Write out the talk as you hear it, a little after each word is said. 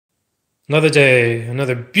Another day,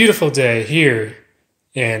 another beautiful day here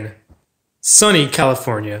in sunny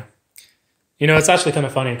California. You know, it's actually kind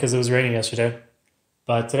of funny because it was raining yesterday,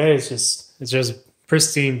 but today it's just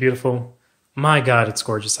pristine, beautiful. My God, it's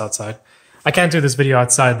gorgeous outside. I can't do this video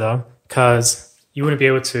outside though because you wouldn't be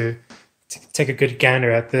able to take a good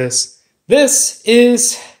gander at this. This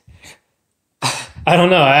is, I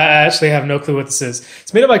don't know. I actually have no clue what this is.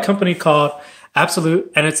 It's made by a company called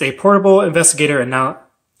Absolute, and it's a portable investigator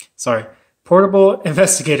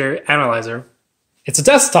analyzer. It's a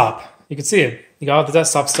desktop. You can see it. You got all the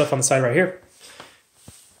desktop stuff on the side right here.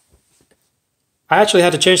 I actually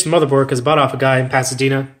had to change the motherboard because I bought off a guy in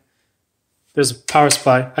Pasadena. There's a power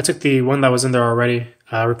supply. I took the one that was in there already,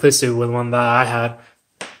 replaced it with one that I had.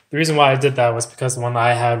 The reason why I did that was because the one that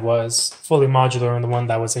I had was fully modular and the one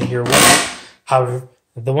that was in here wasn't. However,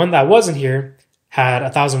 the one that wasn't here had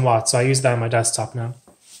 1,000 watts, so I use that on my desktop now.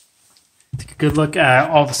 Take a good look at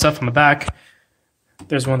all the stuff on the back.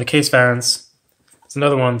 There's one of the case fans. There's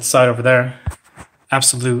another one on the side over there.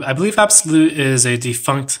 Absolute. I believe Absolute is a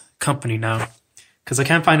defunct company now because I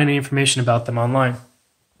can't find any information about them online.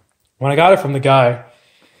 When I got it from the guy,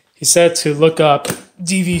 he said to look up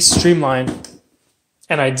DV Streamline,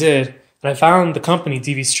 and I did. And I found the company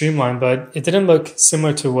DV Streamline, but it didn't look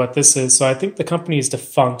similar to what this is, so I think the company is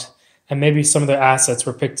defunct, and maybe some of their assets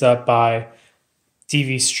were picked up by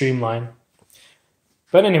DV Streamline.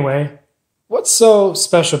 But anyway, what's so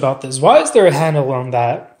special about this? Why is there a handle on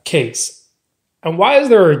that case? And why is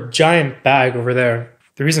there a giant bag over there?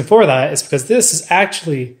 The reason for that is because this is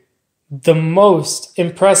actually the most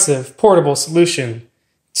impressive portable solution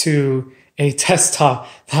to a desktop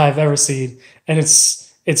that I've ever seen. And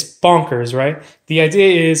it's bonkers, right? The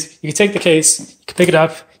idea is you can take the case, you can pick it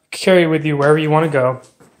up, you can carry it with you wherever you want to go,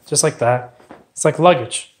 just like that. It's like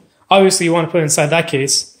luggage. Obviously, you want to put it inside that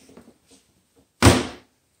case.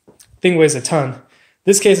 Thing weighs a ton.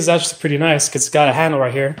 This case is actually pretty nice because it's got a handle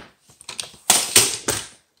right here.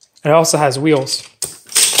 And it also has wheels.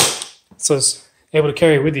 So it's able to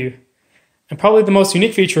carry it with you. And probably the most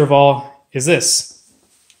unique feature of all is this.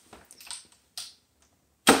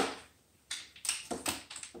 As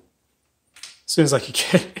soon as I can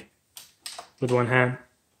get it with one hand.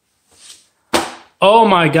 Oh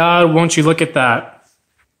my God, won't you look at that?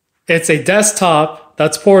 It's a desktop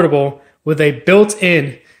that's portable with a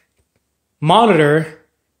built-in monitor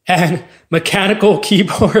and mechanical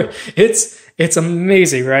keyboard. It's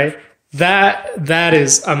amazing, right? That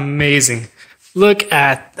is amazing. Look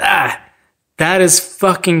at that. That is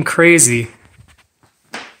fucking crazy.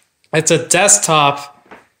 It's a desktop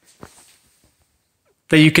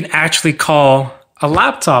that you can actually call a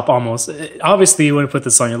laptop almost. Obviously, you wouldn't put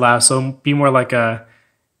this on your lap, so it'd be more like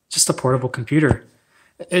just a portable computer.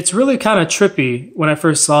 It's really kind of trippy when I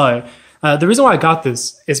first saw it. The reason why I got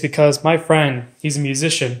this is because my friend, he's a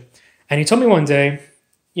musician, and he told me one day,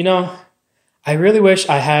 you know, I really wish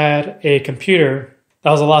I had a computer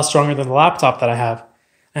that was a lot stronger than the laptop that I have.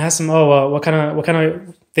 And I asked him, what kind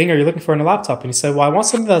of thing are you looking for in a laptop? And he said, well, I want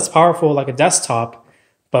something that's powerful like a desktop,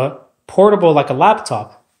 but portable like a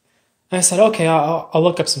laptop. And I said, okay, I'll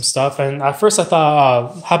look up some stuff. And at first I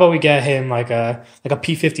thought, how about we get him like a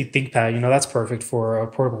P50 ThinkPad? You know, that's perfect for a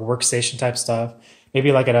portable workstation type stuff.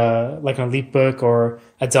 Maybe like an EliteBook or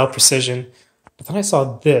a Dell Precision. But then I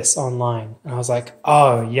saw this online, and I was like,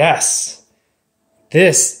 oh yes,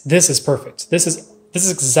 this is perfect. This is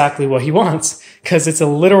exactly what he wants because it's a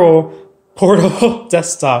literal portable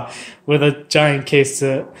desktop with a giant case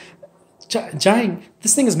giant.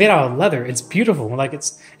 This thing is made out of leather. It's beautiful. Like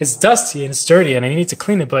it's dusty and it's dirty, and I need to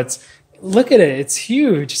clean it. But look at it. It's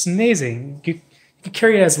huge. It's amazing. You can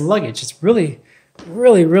carry it as luggage. It's really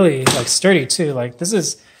like sturdy too. Like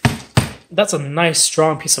that's a nice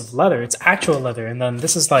strong piece of leather. It's actual leather. And then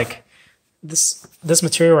this is like this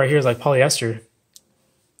material right here is like polyester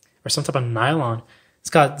or some type of nylon. It's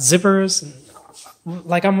got zippers.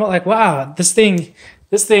 Like I'm like, wow, this thing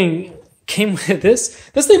came with this.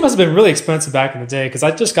 This thing must have been really expensive back in the day because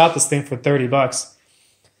I just got this thing for $30.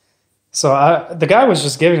 So the guy was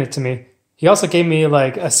just giving it to me. He also gave me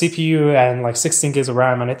like a CPU and like 16 gigs of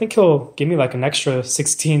RAM, and I think he'll give me like an extra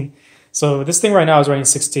 16. So this thing right now is running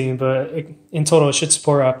 16, but in total it should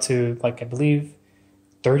support up to like, I believe,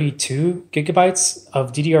 32 gigabytes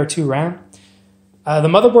of DDR2 RAM. The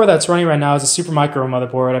motherboard that's running right now is a Supermicro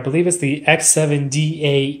motherboard. I believe it's the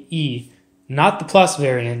X7DAE, not the Plus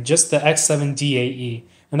variant, just the X7DAE.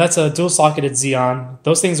 And that's a dual-socketed Xeon.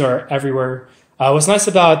 Those things are everywhere. What's nice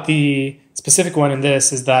about the specific one in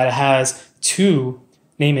this is that it has two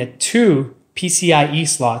PCIe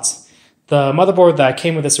slots. The motherboard that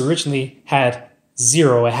came with this originally had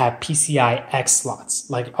 0, it had PCI X slots,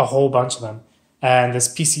 like a whole bunch of them. And this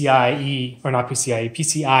PCIe, or not PCIe,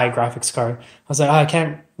 PCI graphics card, I was like, oh, I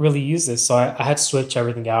can't really use this. So I had to switch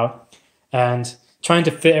everything out. And trying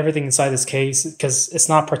to fit everything inside this case, because it's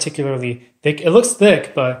not particularly thick. It looks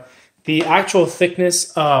thick, but the actual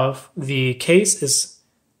thickness of the case is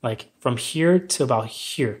like from here to about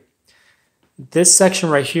here. This section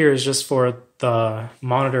right here is just for the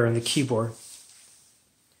monitor and the keyboard.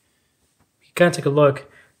 You kind of take a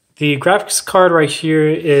look. The graphics card right here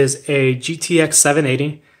is a GTX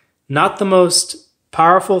 780. Not the most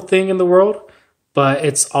powerful thing in the world, but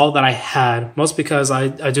it's all that I had. Mostly because I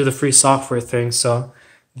do the free software thing, so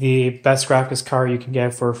the best graphics card you can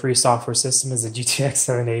get for a free software system is a GTX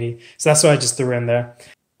 780. So that's what I just threw in there.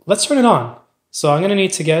 Let's turn it on. So I'm going to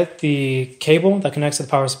need to get the cable that connects to the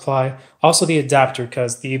power supply, also the adapter,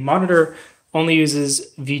 because the monitor only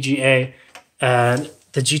uses VGA, and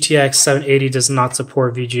the GTX 780 does not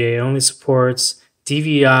support VGA. It only supports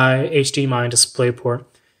DVI, HDMI, and DisplayPort.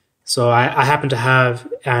 So I happen to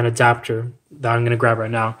have an adapter that I'm going to grab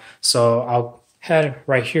right now. So I'll head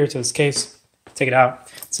right here to this case, take it out.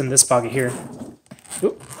 It's in this pocket here.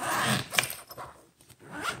 Oop.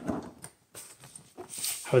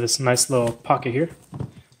 Have this nice little pocket here.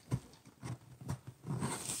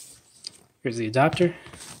 Here's the adapter.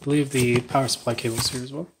 I believe the power supply cable is here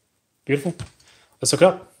as well. Beautiful. Let's hook it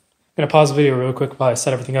up. I'm going to pause the video real quick while I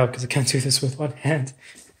set everything up because I can't do this with one hand.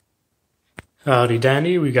 Howdy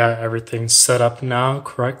dandy, we got everything set up now,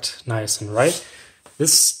 correct, nice and right.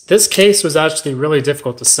 This case was actually really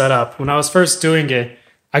difficult to set up. When I was first doing it,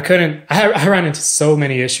 I ran into so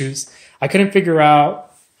many issues. I couldn't figure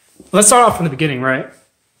out, let's start off from the beginning, right?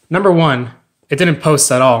 Number one, it didn't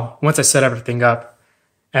post at all once I set everything up.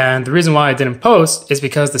 And the reason why I didn't post is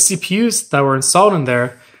because the CPUs that were installed in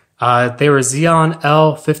there, they were Xeon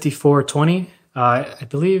L5420. I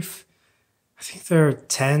think they're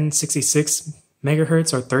 1066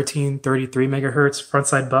 megahertz or 1333 megahertz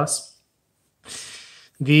frontside bus.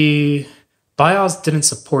 The BIOS didn't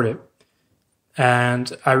support it.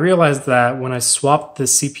 And I realized that when I swapped the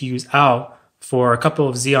CPUs out for a couple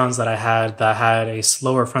of Xeons that I had that had a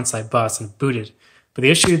slower frontside bus and booted. But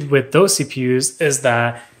the issue with those CPUs is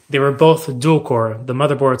that they were both dual core. The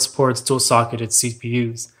motherboard supports dual socketed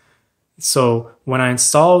CPUs. So when I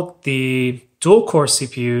installed the dual core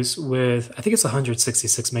CPUs with, I think it's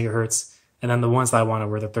 166 megahertz, and then the ones that I wanted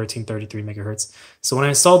were the 1333 megahertz. So when I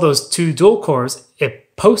installed those two dual cores,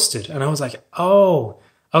 it posted, and I was like, oh,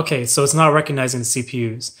 okay, so it's not recognizing the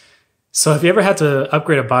CPUs. So if you ever had to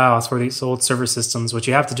upgrade a BIOS for these old server systems, what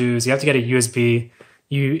you have to do is you have to get a USB.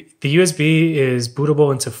 The USB is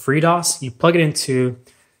bootable into FreeDOS. You plug it into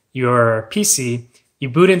your PC, you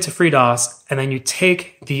boot into FreeDOS, and then you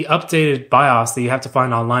take the updated BIOS that you have to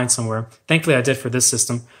find online somewhere. Thankfully, I did for this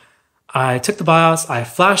system. I took the BIOS, I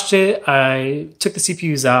flashed it, I took the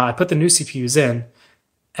CPUs out, I put the new CPUs in,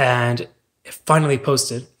 and it finally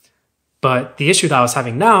posted. But the issue that I was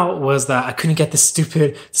having now was that I couldn't get this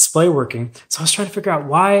stupid display working. So I was trying to figure out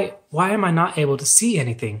why am I not able to see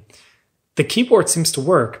anything? The keyboard seems to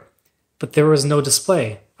work, but there was no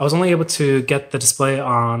display. I was only able to get the display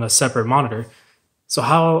on a separate monitor. So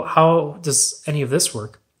how does any of this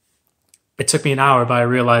work? It took me an hour, but I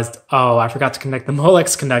realized, oh, I forgot to connect the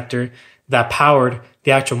Molex connector that powered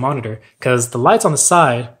the actual monitor. Because the lights on the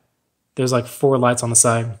side, there's like 4 lights on the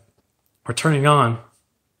side, are turning on.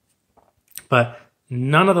 But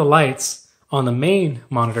none of the lights on the main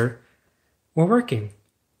monitor were working.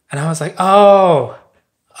 And I was like, oh,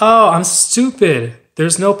 I'm stupid.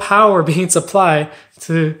 There's no power being supplied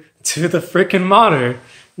to the freaking monitor.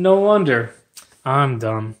 No wonder. I'm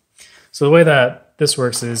dumb. So the way that this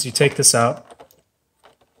works is you take this out.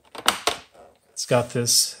 It's got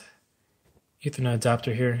this Ethernet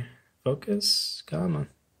adapter here. Focus. Come on.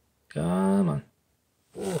 Come on.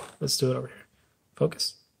 Ooh, let's do it over here.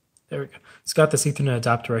 Focus. There we go. It's got this Ethernet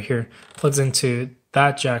adapter right here. Plugs into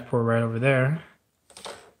that jack port right over there.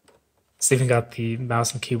 It's even got the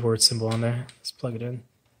mouse and keyboard symbol on there. Let's plug it in.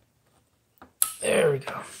 There we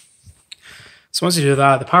go. So once you do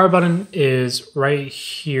that, the power button is right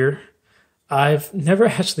here. I've never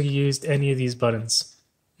actually used any of these buttons.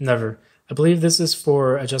 Never. I believe this is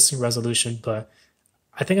for adjusting resolution, but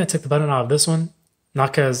I think I took the button out of this one.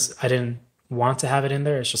 Not because I didn't want to have it in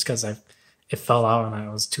there. It's just because it fell out and I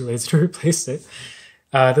was too lazy to replace it.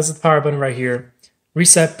 This is the power button right here.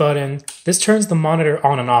 Reset button. This turns the monitor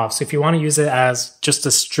on and off. So if you want to use it as just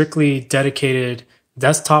a strictly dedicated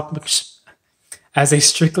desktop machine,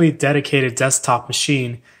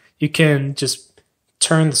 you can just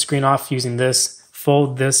turn the screen off using this,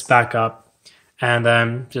 fold this back up, and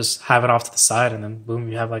then just have it off to the side, and then boom,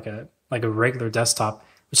 you have like a regular desktop,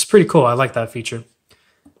 which is pretty cool. I like that feature.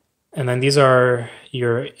 And then these are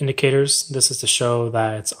your indicators. This is to show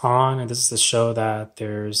that it's on, and this is to show that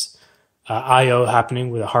there's I/O happening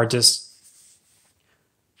with a hard disk.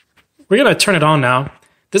 We're gonna turn it on now.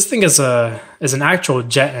 This thing is an actual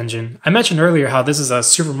jet engine. I mentioned earlier how this is a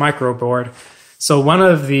super micro board. So one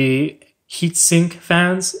of the heatsink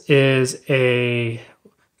fans is a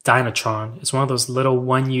Dynatron. It's one of those little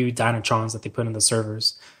 1U Dynatrons that they put in the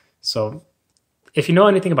servers. So if you know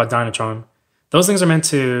anything about Dynatron, those things are meant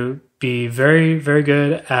to be very, very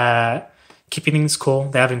good at keeping things cool.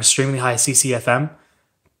 They have an extremely high CCFM,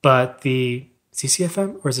 but the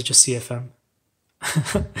CCFM, or is it just CFM?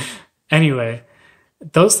 Anyway,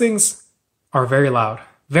 those things are very loud,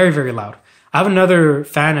 very, very loud. I have another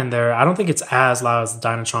fan in there. I don't think it's as loud as the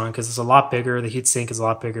Dynatron because it's a lot bigger. The heatsink is a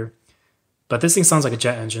lot bigger. But this thing sounds like a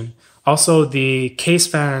jet engine. Also, the case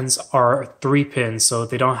fans are 3 pins, so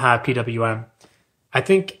they don't have PWM. I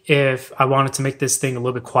think if I wanted to make this thing a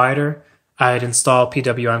little bit quieter, I'd install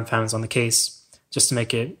PWM fans on the case just to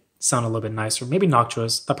make it sound a little bit nicer. Maybe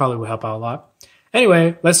nocturous. That probably would help out a lot.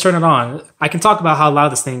 Anyway, let's turn it on. I can talk about how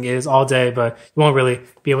loud this thing is all day, but you won't really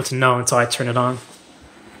be able to know until I turn it on.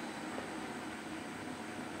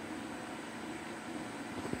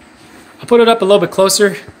 I'll put it up a little bit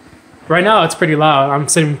closer. Right now, it's pretty loud. I'm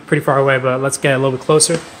sitting pretty far away, but let's get a little bit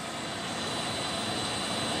closer.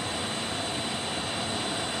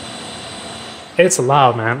 It's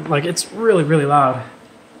loud, man. Like, it's really, really loud.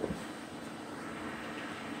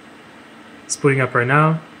 It's booting up right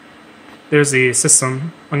now. There's the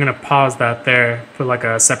system. I'm going to pause that there, put like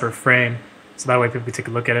a separate frame, so that way people can take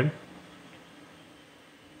a look at it.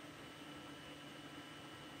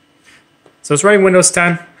 So it's running Windows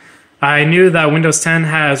 10. I knew that Windows 10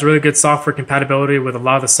 has really good software compatibility with a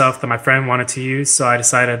lot of the stuff that my friend wanted to use, so I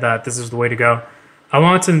decided that this is the way to go. I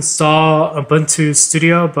wanted to install Ubuntu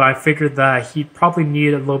Studio, but I figured that he'd probably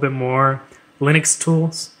need a little bit more Linux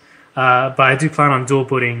tools, but I do plan on dual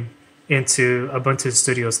booting into Ubuntu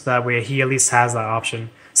Studio, so that way he at least has that option.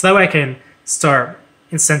 So that way I can start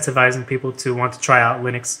incentivizing people to want to try out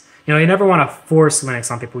Linux. You know, you never want to force Linux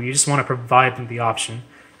on people, you just want to provide them the option.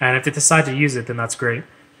 And if they decide to use it, then that's great.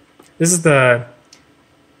 This is the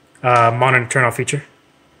monitor turn-off feature.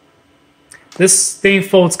 This thing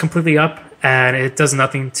folds completely up, and it does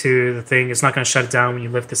nothing to the thing. It's not going to shut it down when you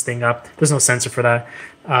lift this thing up. There's no sensor for that.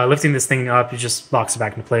 Lifting this thing up, it just locks it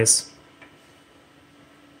back into place.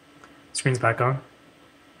 Screen's back on.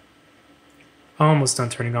 Almost done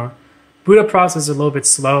turning on. Boot up process is a little bit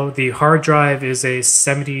slow. The hard drive is a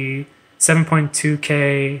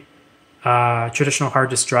 7.2K traditional hard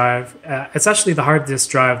disk drive. It's actually the hard disk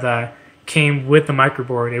drive that came with the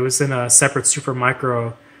microboard. It was in a separate super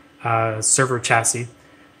micro server chassis.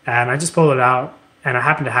 And I just pulled it out, and I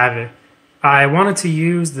happen to have it. I wanted to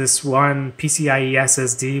use this one PCIe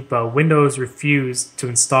SSD, but Windows refused to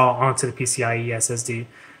install onto the PCIe SSD.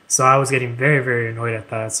 So I was getting very, very annoyed at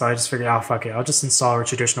that. So I just figured, oh, fuck it. I'll just install a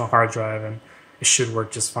traditional hard drive, and it should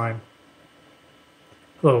work just fine.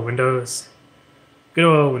 Hello, Windows. Good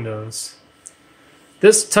old Windows.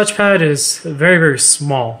 This touchpad is very, very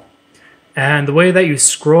small. And the way that you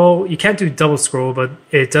scroll, you can't do double scroll, but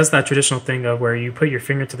it does that traditional thing of where you put your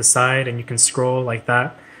finger to the side and you can scroll like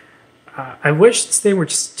that. I wish this thing were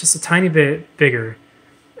just a tiny bit bigger.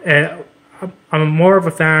 I'm more of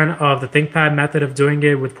a fan of the ThinkPad method of doing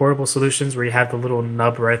it with portable solutions where you have the little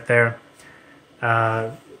nub right there.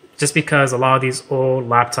 Just because a lot of these old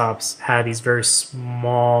laptops had these very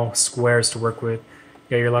small squares to work with.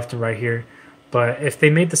 You got your left and right here. But if they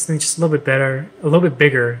made this thing just a little bit better, a little bit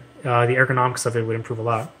bigger, the ergonomics of it would improve a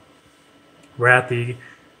lot. We're at the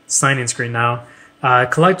sign-in screen now.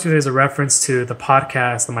 Collectively is a reference to the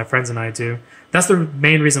podcast that my friends and I do. That's the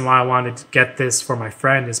main reason why I wanted to get this for my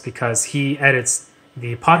friend, is because he edits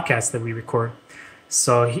the podcast that we record.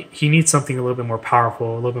 So he needs something a little bit more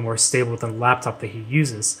powerful, a little bit more stable than the laptop that he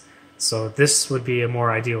uses. So this would be a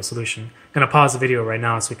more ideal solution. I'm going to pause the video right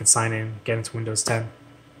now so we can sign in, get into Windows 10.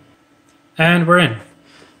 And we're in.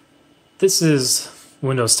 This is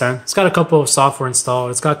Windows 10. It's got a couple of software installed.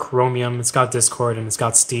 It's got Chromium, it's got Discord, and it's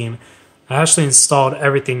got Steam. I actually installed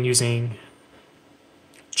everything using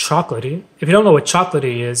Chocolatey. If you don't know what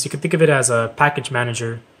Chocolatey is, you can think of it as a package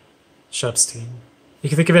manager. Shut up, Steam. You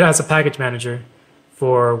can think of it as a package manager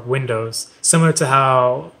for Windows, similar to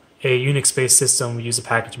how a Unix-based system would use a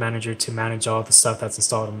package manager to manage all the stuff that's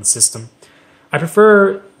installed on the system. I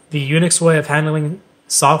prefer the Unix way of handling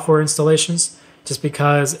software installations just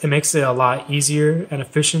because it makes it a lot easier and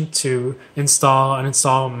efficient to install,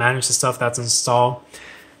 uninstall, manage the stuff that's installed.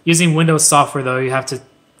 Using Windows software, though, you have to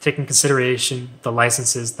take in consideration the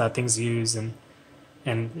licenses that things use, and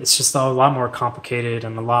it's just a lot more complicated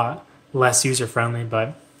and a lot less user-friendly,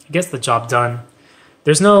 but it gets the job done.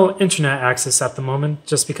 There's no internet access at the moment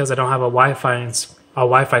just because I don't have a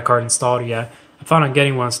Wi-Fi card installed yet. I plan on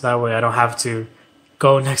getting one so that way I don't have to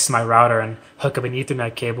go next to my router and hook up an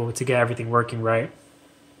Ethernet cable to get everything working right.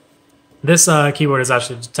 This keyboard is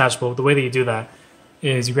actually detachable. The way that you do that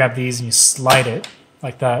is you grab these and you slide it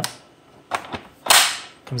like that.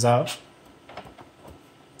 Comes out.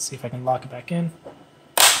 Let's see if I can lock it back in.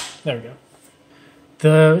 There we go.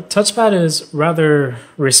 The touchpad is rather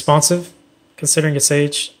responsive considering its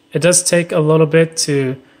age. It does take a little bit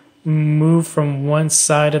to move from one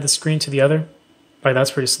side of the screen to the other. Like,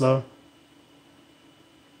 that's pretty slow.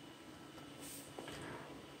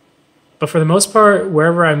 But for the most part,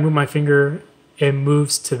 wherever I move my finger, it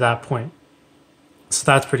moves to that point. So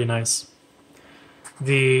that's pretty nice.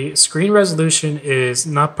 The screen resolution is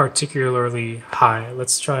not particularly high.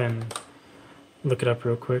 Let's try and look it up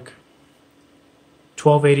real quick.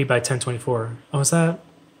 1280 by 1024. Oh, is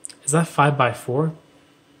that 5 by 4?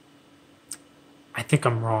 I think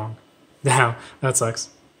I'm wrong. Damn, that sucks.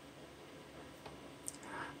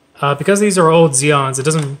 Because these are old Xeons, it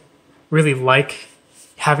doesn't really like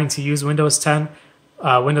having to use Windows 10.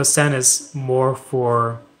 Windows 10 is more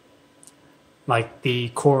for like the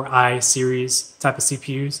Core i series type of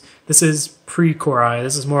CPUs. This is pre-Core i.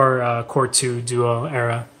 This is more Core 2 Duo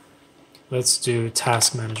era. Let's do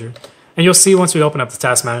Task Manager. And you'll see once we open up the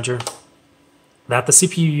Task Manager that the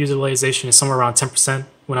CPU utilization is somewhere around 10%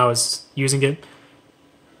 when I was using it.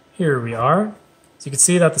 Here we are. So you can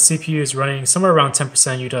see that the CPU is running somewhere around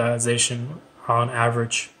 10% utilization on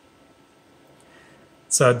average.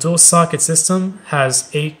 It's a dual socket system,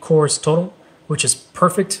 has 8 cores total, which is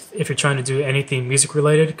perfect if you're trying to do anything music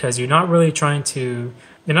related, because you're not really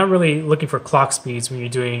looking for clock speeds when you're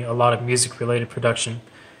doing a lot of music related production.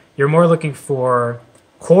 You're more looking for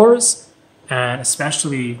cores and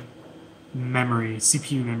especially memory,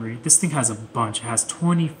 CPU memory. This thing has a bunch. It has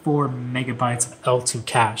 24 megabytes of L2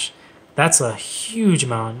 cache. That's a huge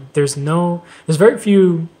amount. There's very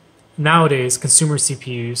few nowadays consumer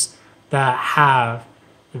CPUs that have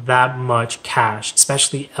that much cache,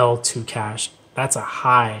 especially L2 cache. That's a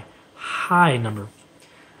high number.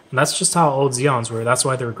 And that's just how old Xeons were. That's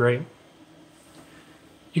why they were great.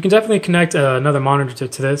 You can definitely connect another monitor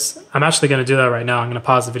to this. I'm actually going to do that right now. I'm going to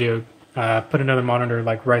pause the video, put another monitor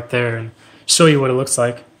like right there and show you what it looks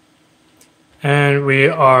like. And we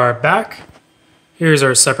are back. Here's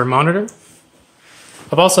our separate monitor.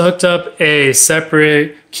 I've also hooked up a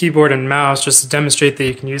separate keyboard and mouse just to demonstrate that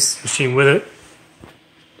you can use the machine with it.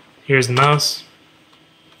 Here's the mouse.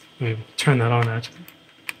 Let me turn that on actually.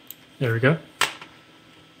 There we go.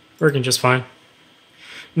 Working just fine.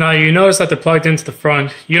 Now you notice that they're plugged into the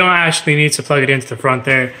front. You don't actually need to plug it into the front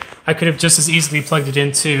there. I could have just as easily plugged it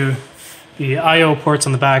into the I/O ports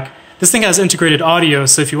on the back. This thing has integrated audio,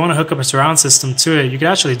 so if you want to hook up a surround system to it, you can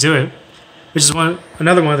actually do it, which is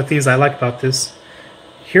another one of the things I like about this.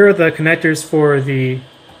 Here are the connectors for the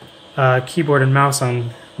keyboard and mouse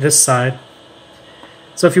on this side.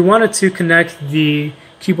 So if you wanted to connect the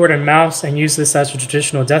keyboard and mouse and use this as a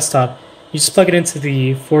traditional desktop, you just plug it into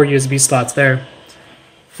the 4 USB slots there.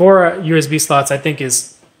 4 USB slots I think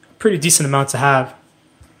is a pretty decent amount to have.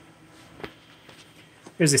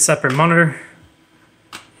 Here's a separate monitor.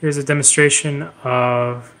 Here's a demonstration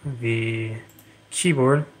of the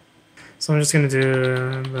keyboard. So I'm just going to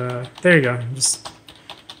do there you go, I'm just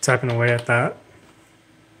typing away at that.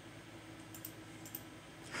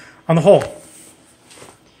 On the whole,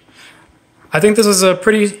 I think this is a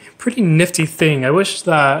pretty nifty thing. I wish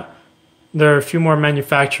that there are a few more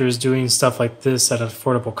manufacturers doing stuff like this at an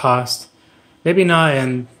affordable cost. Maybe not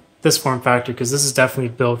in this form factor, because this is definitely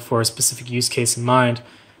built for a specific use case in mind.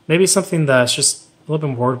 Maybe something that's just a little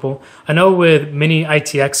bit more portable. I know with many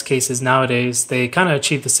ITX cases nowadays, they kind of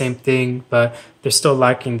achieve the same thing, but they're still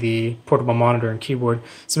lacking the portable monitor and keyboard.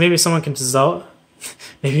 So maybe someone can develop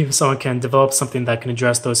something that can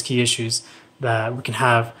address those key issues, that we can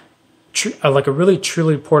have like a really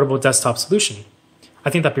truly portable desktop solution. I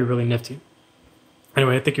think that'd be really nifty.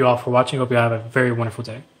 Anyway, thank you all for watching. Hope you have a very wonderful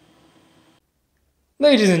day.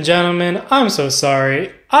 Ladies and gentlemen, I'm so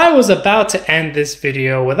sorry. I was about to end this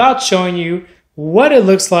video without showing you what it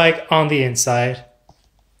looks like on the inside.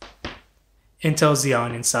 Intel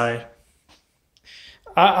Xeon inside.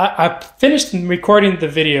 I finished recording the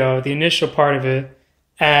video, the initial part of it,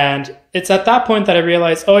 and it's at that point that I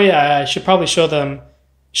realized, oh yeah, I should probably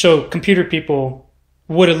show computer people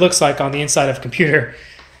what it looks like on the inside of a computer.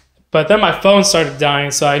 But then my phone started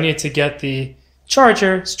dying, so I needed to get the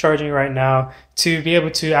charger. It's charging right now to be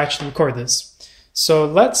able to actually record this. So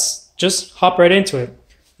let's just hop right into it.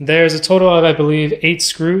 There's a total of, I believe, 8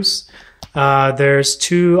 screws. There's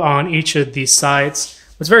 2 on each of these sides.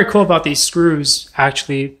 What's very cool about these screws,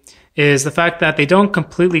 actually, is the fact that they don't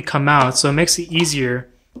completely come out, so it makes it easier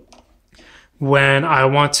when I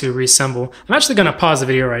want to reassemble. I'm actually going to pause the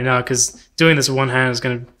video right now because doing this with one hand is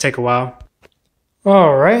going to take a while.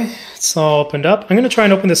 Alright, it's all opened up. I'm going to try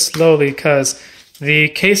and open this slowly because the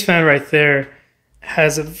case fan right there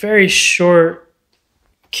has a very short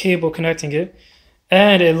cable connecting it.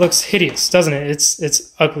 And it looks hideous, doesn't it?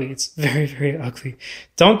 It's ugly. It's very, very ugly.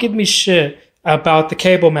 Don't give me shit about the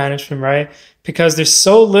cable management, right? Because there's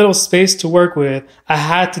so little space to work with, I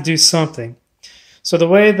had to do something. So the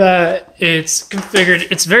way that it's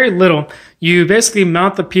configured, it's very little. You basically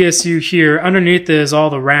mount the PSU here. Underneath is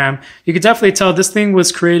all the RAM. You can definitely tell this thing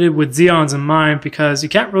was created with Xeons in mind because you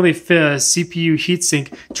can't really fit a CPU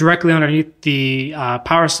heatsink directly underneath the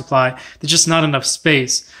power supply. There's just not enough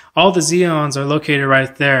space. All the Xeons are located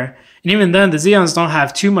right there. And even then, the Xeons don't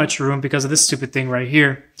have too much room because of this stupid thing right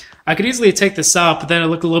here. I could easily take this out, but then it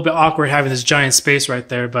looked a little bit awkward having this giant space right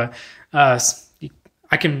there. But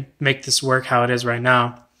I can make this work how it is right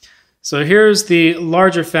now. So here's the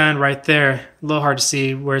larger fan right there. A little hard to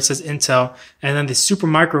see where it says Intel. And then the super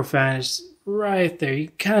micro fan is right there. You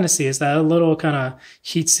kind of see it's that little kind of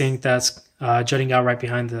heatsink that's jutting out right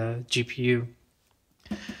behind the GPU.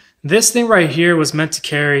 This thing right here was meant to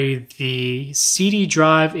carry the CD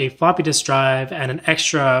drive, a floppy disk drive, and an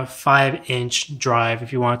extra 5-inch drive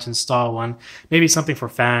if you want to install one. Maybe something for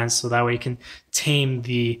fans, so that way you can tame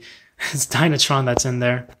the Dynatron that's in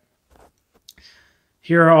there.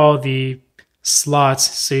 Here are all the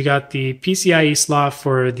slots. So you got the PCIe slot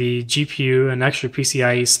for the GPU, an extra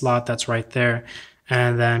PCIe slot that's right there,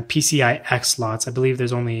 and then PCIe slots. I believe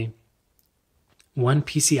there's only 1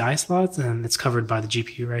 PCI slot, and it's covered by the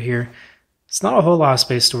GPU right here. It's not a whole lot of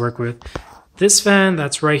space to work with. This fan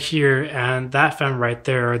that's right here and that fan right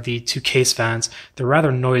there are the 2 case fans. They're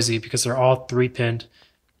rather noisy because they're all 3-pinned.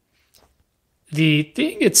 The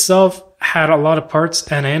thing itself had a lot of parts,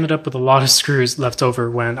 and I ended up with a lot of screws left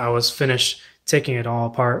over when I was finished taking it all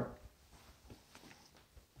apart.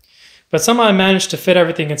 But somehow I managed to fit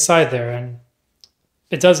everything inside there, and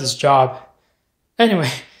it does its job. Anyway,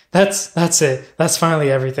 that's it. That's finally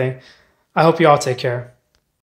everything. I hope you all take care.